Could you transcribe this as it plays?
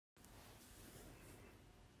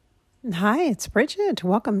Hi, it's Bridget.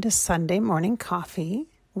 Welcome to Sunday Morning Coffee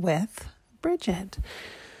with Bridget.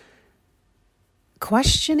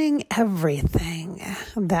 Questioning everything.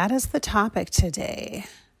 That is the topic today.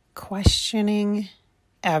 Questioning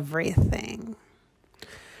everything.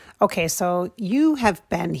 Okay, so you have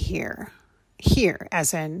been here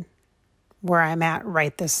as in where I'm at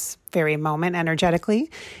right this very moment energetically.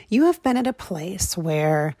 You have been at a place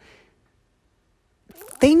where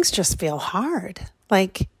things just feel hard.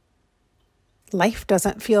 Like life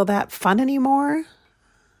doesn't feel that fun anymore.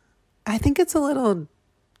 I think it's a little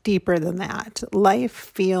deeper than that. Life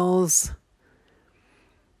feels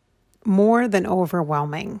more than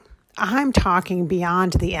overwhelming. I'm talking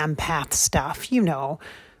beyond the empath stuff. You know,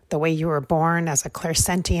 the way you were born as a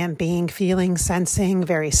clairsentient being, feeling, sensing,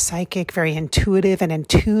 very psychic, very intuitive and in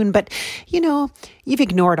tune. But, you've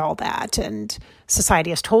ignored all that. And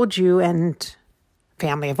society has told you, and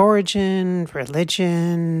family of origin,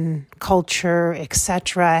 religion, culture,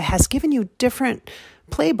 etc., has given you different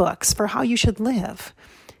playbooks for how you should live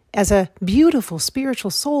as a beautiful, spiritual,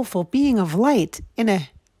 soulful being of light in a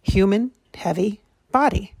human, heavy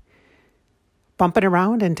body, bumping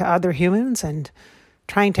around into other humans and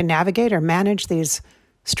trying to navigate or manage these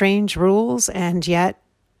strange rules, and yet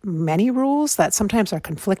many rules that sometimes are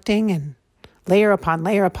conflicting, and layer upon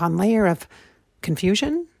layer upon layer of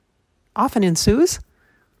confusion often ensues.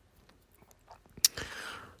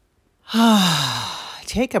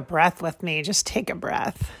 Take a breath with me. Just take a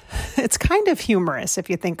breath. It's kind of humorous if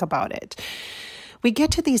you think about it. We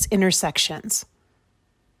get to these intersections,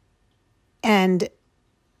 and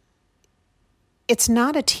it's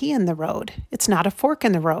not a T in the road. It's not a fork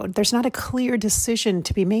in the road. There's not a clear decision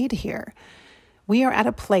to be made here. We are at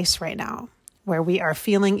a place right now where we are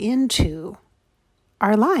feeling into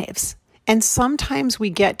our lives. And sometimes we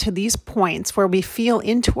get to these points where we feel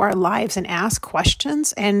into our lives and ask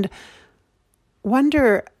questions and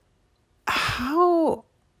wonder how,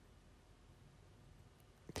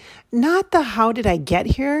 not the how did I get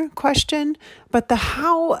here question, but the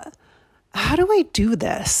how do I do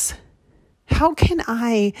this? How can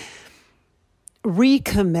I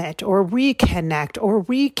recommit or reconnect or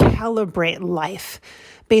recalibrate life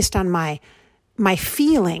based on my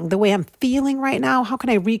feeling, the way I'm feeling right now? How can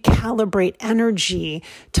I recalibrate energy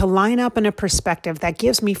to line up in a perspective that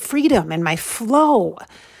gives me freedom in my flow,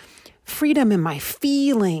 freedom in my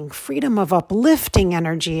feeling, freedom of uplifting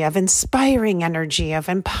energy, of inspiring energy, of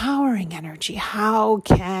empowering energy? How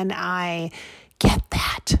can I get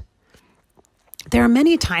that? There are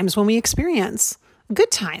many times when we experience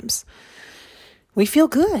good times. We feel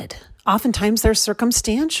good. Oftentimes they're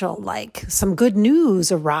circumstantial, like some good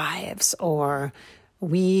news arrives, or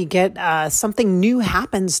we get something new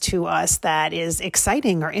happens to us that is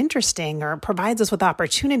exciting or interesting or provides us with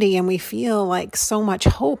opportunity, and we feel like so much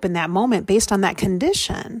hope in that moment based on that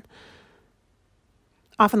condition.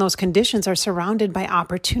 Often those conditions are surrounded by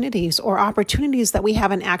opportunities, or opportunities that we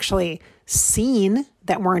haven't actually seen,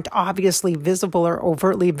 that weren't obviously visible or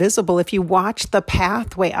overtly visible. If you watch the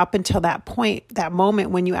pathway up until that point, that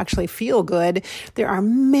moment when you actually feel good, there are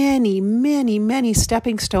many, many, many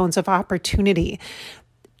stepping stones of opportunity,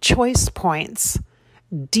 choice points,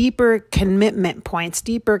 deeper commitment points,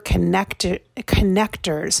 deeper connectors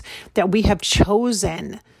that we have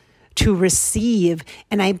chosen to receive.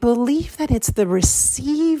 And I believe that it's the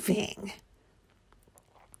receiving,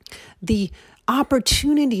 the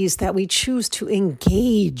opportunities that we choose to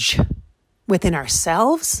engage within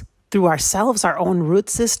ourselves, through ourselves, our own root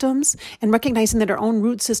systems, and recognizing that our own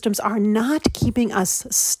root systems are not keeping us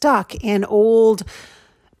stuck in old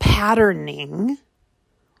patterning,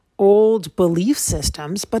 old belief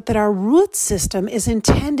systems, but that our root system is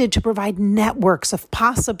intended to provide networks of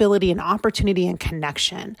possibility and opportunity and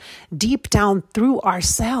connection deep down through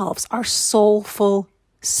ourselves, our soulful,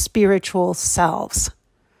 spiritual selves.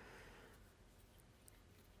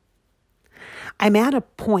 I'm at a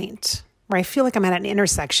point where I feel like I'm at an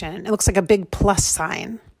intersection. It looks like a big plus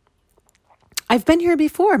sign. I've been here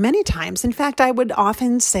before many times. In fact, I would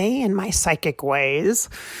often say in my psychic ways,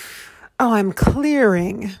 I'm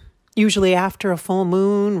clearing. Usually after a full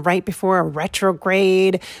moon, right before a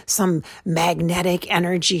retrograde, some magnetic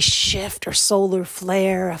energy shift or solar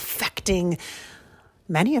flare affecting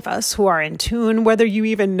many of us who are in tune, whether you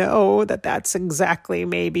even know that that's exactly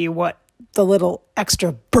maybe what the little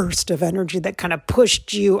extra burst of energy that kind of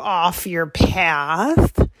pushed you off your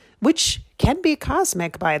path, which can be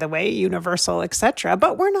cosmic, by the way, universal, etc.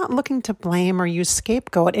 But we're not looking to blame or use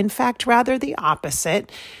scapegoat. In fact, rather the opposite.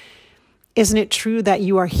 Isn't it true that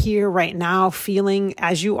you are here right now feeling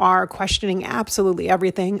as you are, questioning absolutely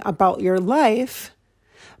everything about your life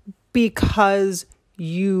because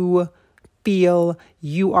you feel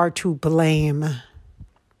you are to blame.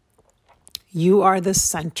 You are the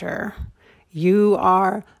center. You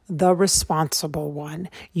are the responsible one.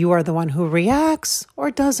 You are the one who reacts or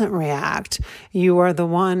doesn't react. You are the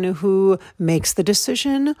one who makes the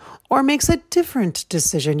decision or makes a different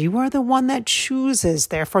decision. You are the one that chooses.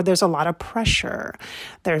 Therefore, there's a lot of pressure.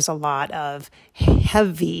 There's a lot of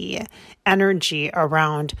heavy energy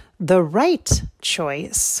around the right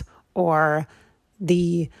choice or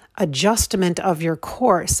the adjustment of your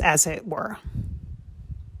course, as it were.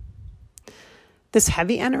 This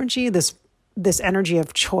heavy energy, this energy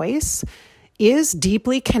of choice is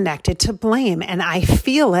deeply connected to blame. And I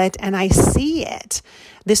feel it and I see it.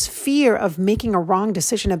 This fear of making a wrong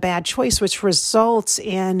decision, a bad choice, which results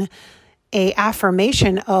in an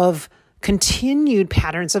affirmation of continued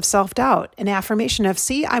patterns of self-doubt, an affirmation of,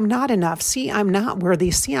 see, I'm not enough. See, I'm not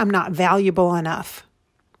worthy. See, I'm not valuable enough.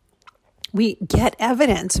 We get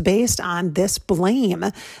evidence based on this blame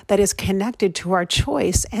that is connected to our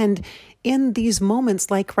choice. And in these moments,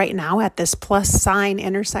 like right now at this plus sign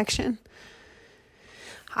intersection,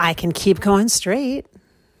 I can keep going straight.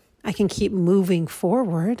 I can keep moving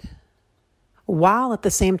forward while at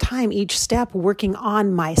the same time, each step working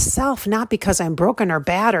on myself, not because I'm broken or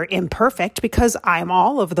bad or imperfect, because I'm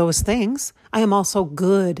all of those things. I am also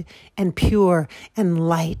good and pure and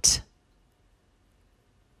light.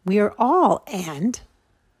 We are all It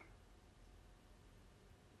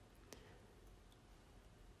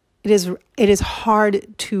is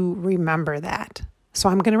hard to remember that. So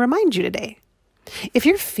I'm going to remind you today. If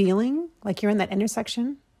you're feeling like you're in that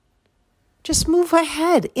intersection, just move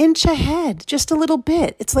ahead, inch ahead, just a little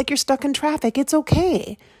bit. It's like you're stuck in traffic. It's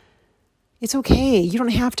okay. It's okay. You don't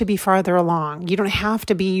have to be farther along. You don't have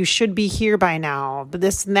to be, you should be here by now, but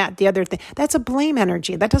this and that, the other thing. That's a blame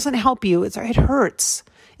energy. That doesn't help you. It hurts.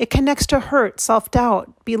 It connects to hurt,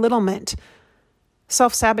 self-doubt, belittlement,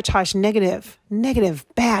 self-sabotage, negative,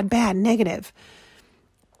 bad, negative.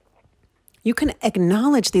 You can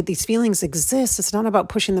acknowledge that these feelings exist. It's not about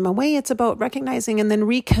pushing them away. It's about recognizing and then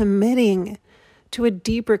recommitting to a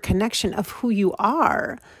deeper connection of who you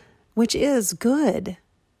are, which is good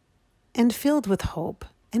and filled with hope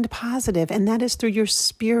and positive. And that is through your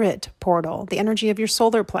spirit portal, the energy of your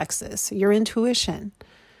solar plexus, your intuition,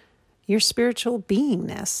 your spiritual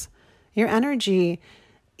beingness. Your energy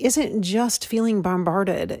isn't just feeling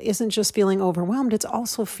bombarded, isn't just feeling overwhelmed. It's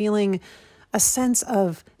also feeling a sense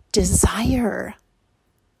of desire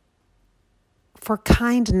for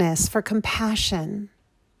kindness, for compassion,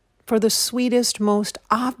 for the sweetest, most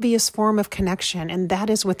obvious form of connection, and that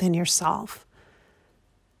is within yourself.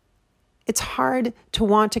 It's hard to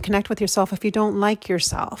want to connect with yourself if you don't like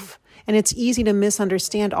yourself. And it's easy to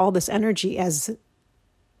misunderstand all this energy as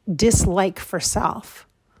dislike for self,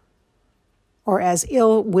 or as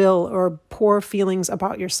ill will or poor feelings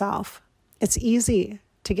about yourself. It's easy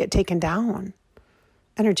to get taken down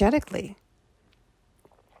energetically.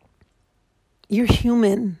 You're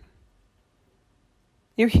human.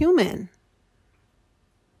 You're human.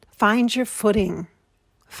 Find your footing.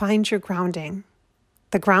 Find your grounding.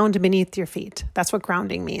 The ground beneath your feet. That's what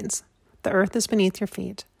grounding means. The earth is beneath your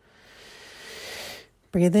feet.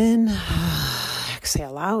 Breathe in.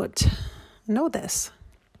 Exhale out. Know this.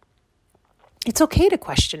 It's okay to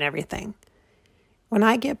question everything. When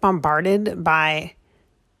I get bombarded by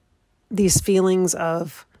these feelings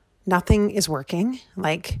of nothing is working,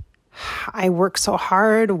 like I work so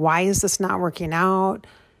hard, why is this not working out?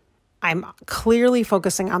 I'm clearly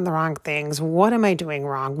focusing on the wrong things. What am I doing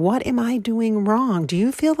wrong? What am I doing wrong? Do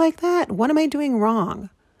you feel like that? What am I doing wrong?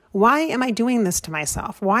 Why am I doing this to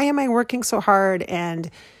myself? Why am I working so hard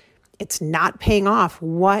and it's not paying off?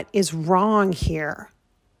 What is wrong here?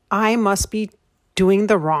 I must be doing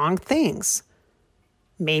the wrong things.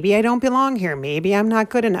 Maybe I don't belong here. Maybe I'm not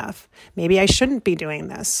good enough. Maybe I shouldn't be doing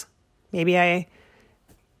this. Maybe I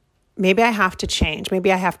have to change.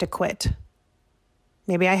 Maybe I have to quit.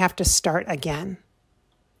 Maybe I have to start again.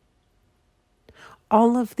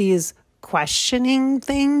 All of these questioning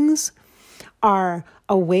things are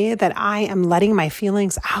a way that I am letting my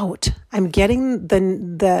feelings out. I'm getting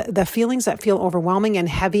the feelings that feel overwhelming and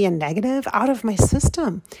heavy and negative out of my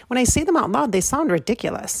system. When I say them out loud, they sound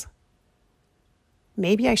ridiculous.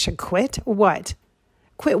 Maybe I should quit? What?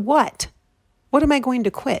 Quit what? What am I going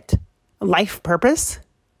to quit? Life purpose?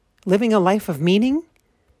 Living a life of meaning?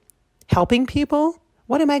 Helping people?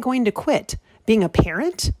 What am I going to quit? Being a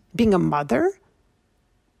parent? Being a mother?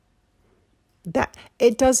 That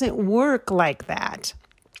it doesn't work like that.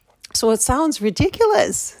 So it sounds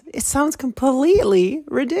ridiculous. It sounds completely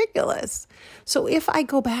ridiculous. So if I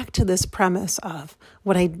go back to this premise of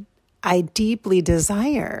what I I deeply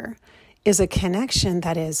desire is a connection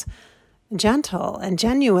that is gentle and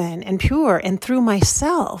genuine and pure and through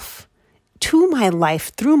myself, to my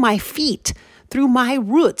life, through my feet, through my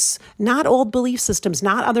roots, not old belief systems,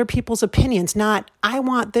 not other people's opinions, not I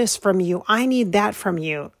want this from you, I need that from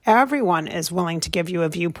you. Everyone is willing to give you a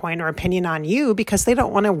viewpoint or opinion on you because they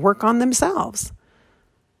don't want to work on themselves.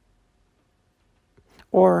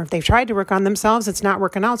 Or if they've tried to work on themselves, it's not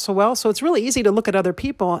working out so well. So it's really easy to look at other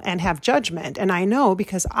people and have judgment. And I know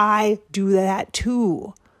because I do that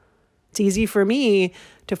too. It's easy for me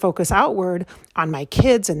to focus outward on my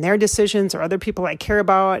kids and their decisions or other people I care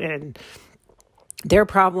about and their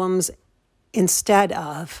problems instead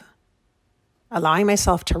of allowing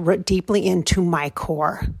myself to root deeply into my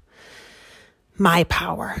core, my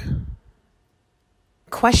power.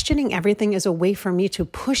 Questioning everything is a way for me to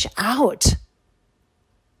push out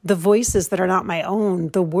the voices that are not my own,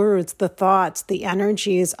 the words, the thoughts, the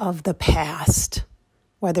energies of the past,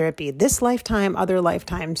 whether it be this lifetime, other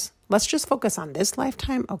lifetimes. Let's just focus on this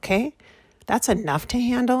lifetime, okay? That's enough to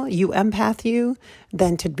handle, you empath you,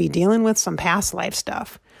 than to be dealing with some past life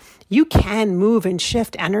stuff. You can move and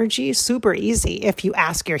shift energy super easy if you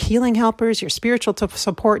ask your healing helpers, your spiritual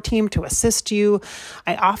support team to assist you.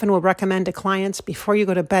 I often will recommend to clients before you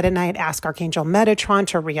go to bed at night, ask Archangel Metatron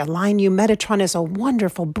to realign you. Metatron is a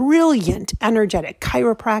wonderful, brilliant, energetic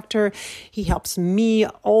chiropractor. He helps me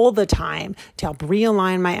all the time to help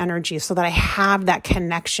realign my energy so that I have that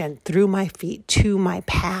connection through my feet to my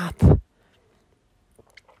path.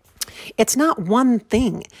 It's not one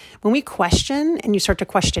thing. When we question and you start to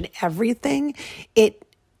question everything, it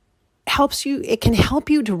can help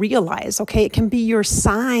you to realize, okay, it can be your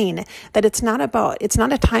sign that it's not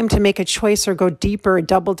a time to make a choice or go deeper,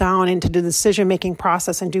 double down into the decision-making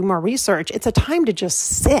process and do more research. It's a time to just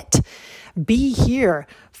sit, be here,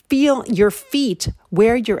 feel your feet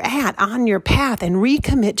where you're at on your path and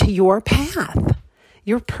recommit to your path.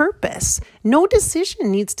 Your purpose. No decision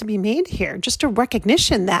needs to be made here. Just a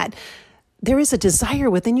recognition that there is a desire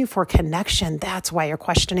within you for connection. That's why you're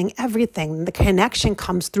questioning everything. The connection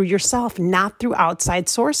comes through yourself, not through outside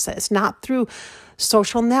sources, not through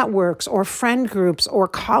social networks or friend groups or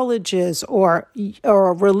colleges or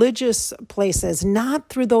religious places, not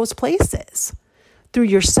through those places. Through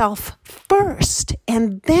yourself first,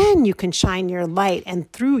 and then you can shine your light, and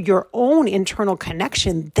through your own internal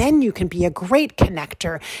connection, then you can be a great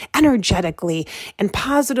connector energetically and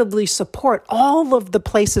positively support all of the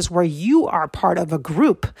places where you are part of a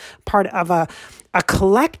group, part of a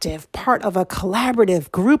collective, part of a collaborative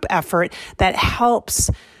group effort that helps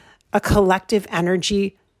a collective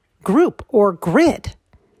energy group or grid.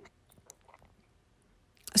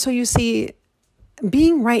 So you see,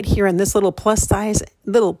 being right here in this little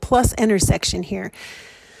plus intersection here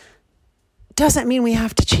doesn't mean we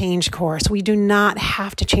have to change course. We do not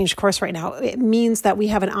have to change course right now. It means that we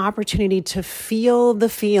have an opportunity to feel the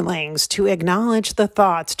feelings, to acknowledge the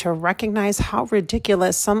thoughts, to recognize how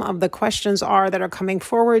ridiculous some of the questions are that are coming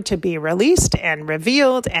forward, to be released and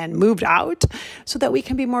revealed and moved out so that we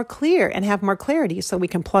can be more clear and have more clarity so we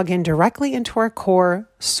can plug in directly into our core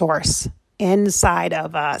source inside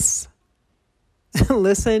of us.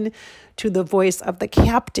 Listen to the voice of the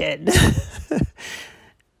captain,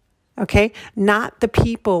 okay? Not the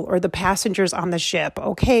people or the passengers on the ship,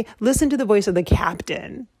 okay? Listen to the voice of the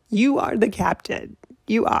captain. You are the captain.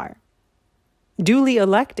 You are. Duly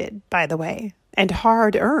elected, by the way, and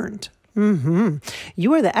hard earned.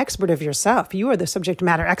 You are the expert of yourself. You are the subject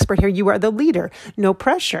matter expert here. You are the leader. No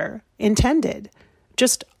pressure intended.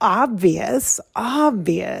 Just obvious.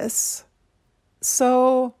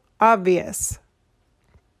 So obvious.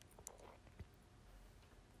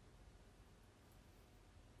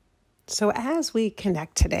 So as we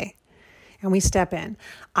connect today and we step in,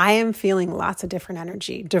 I am feeling lots of different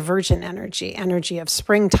energy, divergent energy of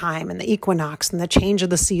springtime and the equinox and the change of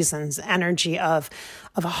the seasons, energy of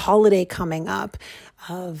a holiday coming up,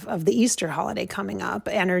 of the Easter holiday coming up,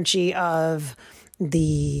 energy of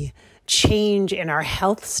the change in our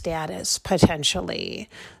health status, potentially.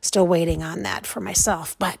 Still waiting on that for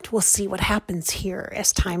myself, but we'll see what happens here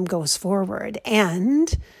as time goes forward.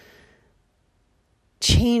 And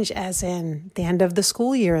change as in the end of the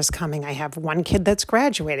school year is coming. I have one kid that's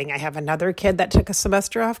graduating. I have another kid that took a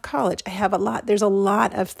semester off college. There's a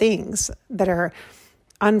lot of things that are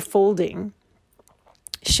unfolding,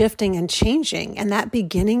 shifting and changing. And that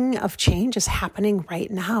beginning of change is happening right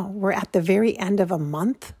now. We're at the very end of a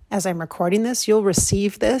month. As I'm recording this, you'll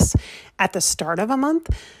receive this at the start of a month,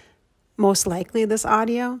 most likely this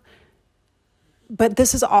audio. But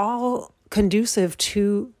this is all conducive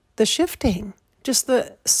to the shifting. Just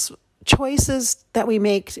the choices that we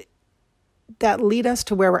make that lead us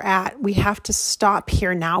to where we're at, we have to stop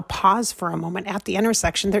here now, pause for a moment at the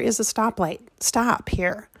intersection. There is a stoplight. Stop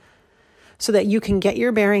here so that you can get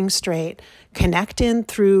your bearings straight, connect in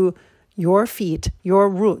through your feet, your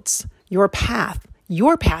roots, your path.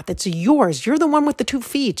 Your path, it's yours. You're the one with the 2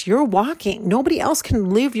 feet. You're walking. Nobody else can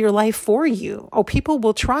live your life for you. Oh, people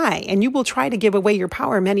will try, and you will try to give away your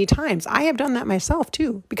power many times. I have done that myself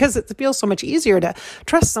too, because it feels so much easier to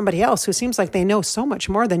trust somebody else who seems like they know so much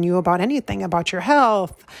more than you about anything, about your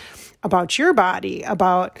health, about your body,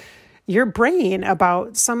 about your brain,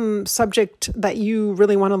 about some subject that you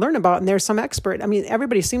really want to learn about, and there's some expert. I mean,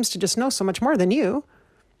 everybody seems to just know so much more than you.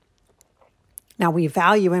 Now, we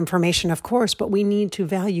value information, of course, but we need to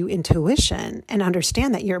value intuition and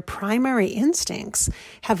understand that your primary instincts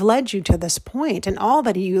have led you to this point, and all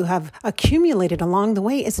that you have accumulated along the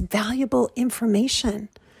way is valuable information.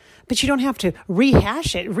 But you don't have to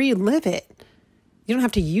rehash it, relive it. You don't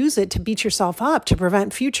have to use it to beat yourself up to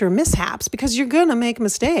prevent future mishaps, because you're going to make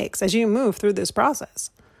mistakes as you move through this process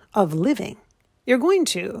of living. You're going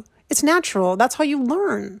to. It's natural. That's how you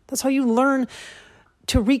learn. That's how you learn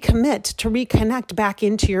to recommit, to reconnect back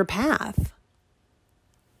into your path.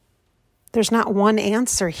 There's not one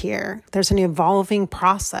answer here. There's an evolving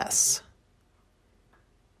process.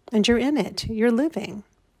 And you're in it. You're living.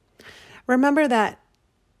 Remember that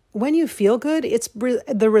when you feel good, it's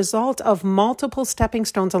the result of multiple stepping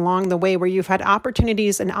stones along the way where you've had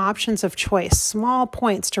opportunities and options of choice, small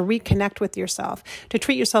points to reconnect with yourself, to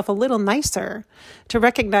treat yourself a little nicer, to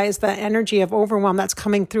recognize the energy of overwhelm that's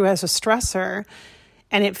coming through as a stressor,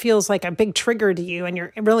 and it feels like a big trigger to you, and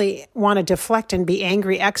you really want to deflect and be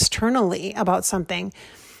angry externally about something.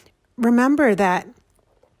 Remember that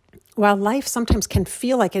while life sometimes can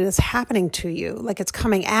feel like it is happening to you, like it's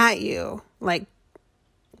coming at you, like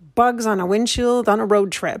bugs on a windshield on a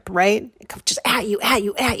road trip, right? Just at you.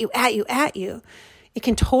 It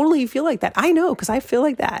can totally feel like that. I know, because I feel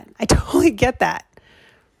like that. I totally get that.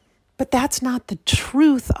 But that's not the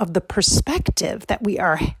truth of the perspective that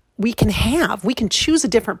we can have. We can choose a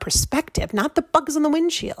different perspective, not the bugs on the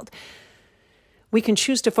windshield. We can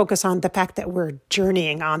choose to focus on the fact that we're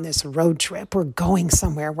journeying on this road trip. We're going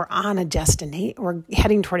somewhere. We're on a destination. We're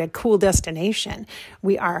heading toward a cool destination.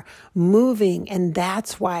 We are moving, and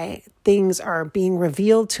that's why things are being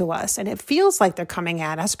revealed to us. And it feels like they're coming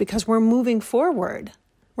at us because we're moving forward.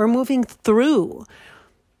 We're moving through.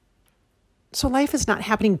 So life is not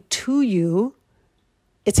happening to you.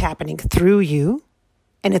 It's happening through you,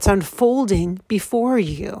 and it's unfolding before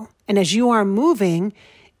you. And as you are moving,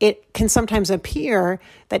 it can sometimes appear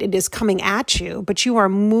that it is coming at you, but you are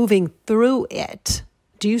moving through it.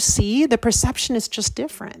 Do you see? The perception is just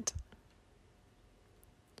different.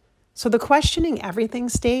 So the questioning everything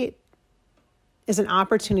state is an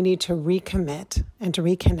opportunity to recommit and to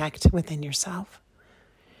reconnect within yourself.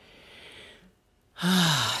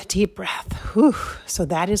 Deep breath. Whew. So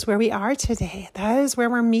that is where we are today. That is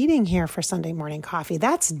where we're meeting here for Sunday morning coffee.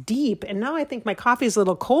 That's deep. And now I think my coffee is a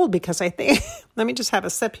little cold because I think, let me just have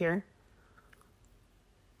a sip here.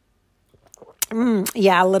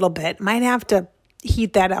 Yeah, a little bit. Might have to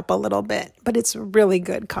heat that up a little bit, but it's really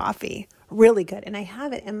good coffee. Really good. And I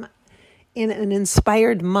have it in an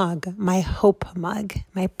inspired mug, my hope mug,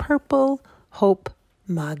 my purple hope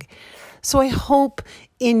mug. So I hope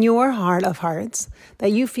in your heart of hearts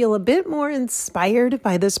that you feel a bit more inspired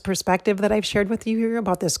by this perspective that I've shared with you here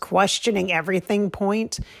about this questioning everything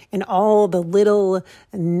point and all the little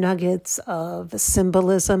nuggets of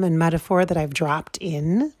symbolism and metaphor that I've dropped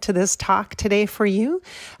in to this talk today for you.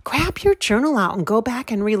 Grab your journal out and go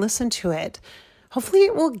back and re-listen to it. Hopefully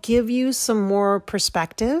it will give you some more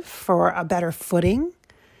perspective for a better footing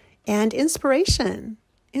and inspiration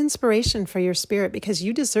for your spirit, because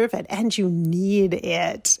you deserve it and you need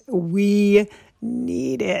it. We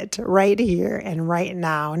need it right here and right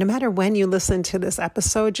now. No matter when you listen to this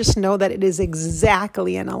episode, just know that it is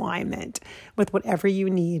exactly in alignment with whatever you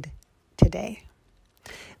need today.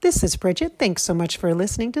 This is Bridget. Thanks so much for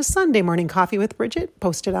listening to Sunday Morning Coffee with Bridget,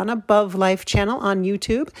 posted on Above Life channel on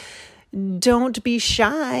YouTube. Don't be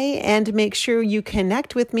shy and make sure you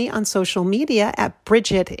connect with me on social media at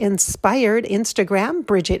Bridget Inspired Instagram,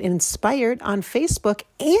 Bridget Inspired on Facebook,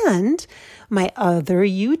 and my other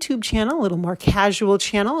YouTube channel, a little more casual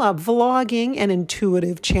channel, a vlogging and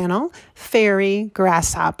intuitive channel, Fairy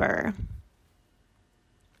Grasshopper.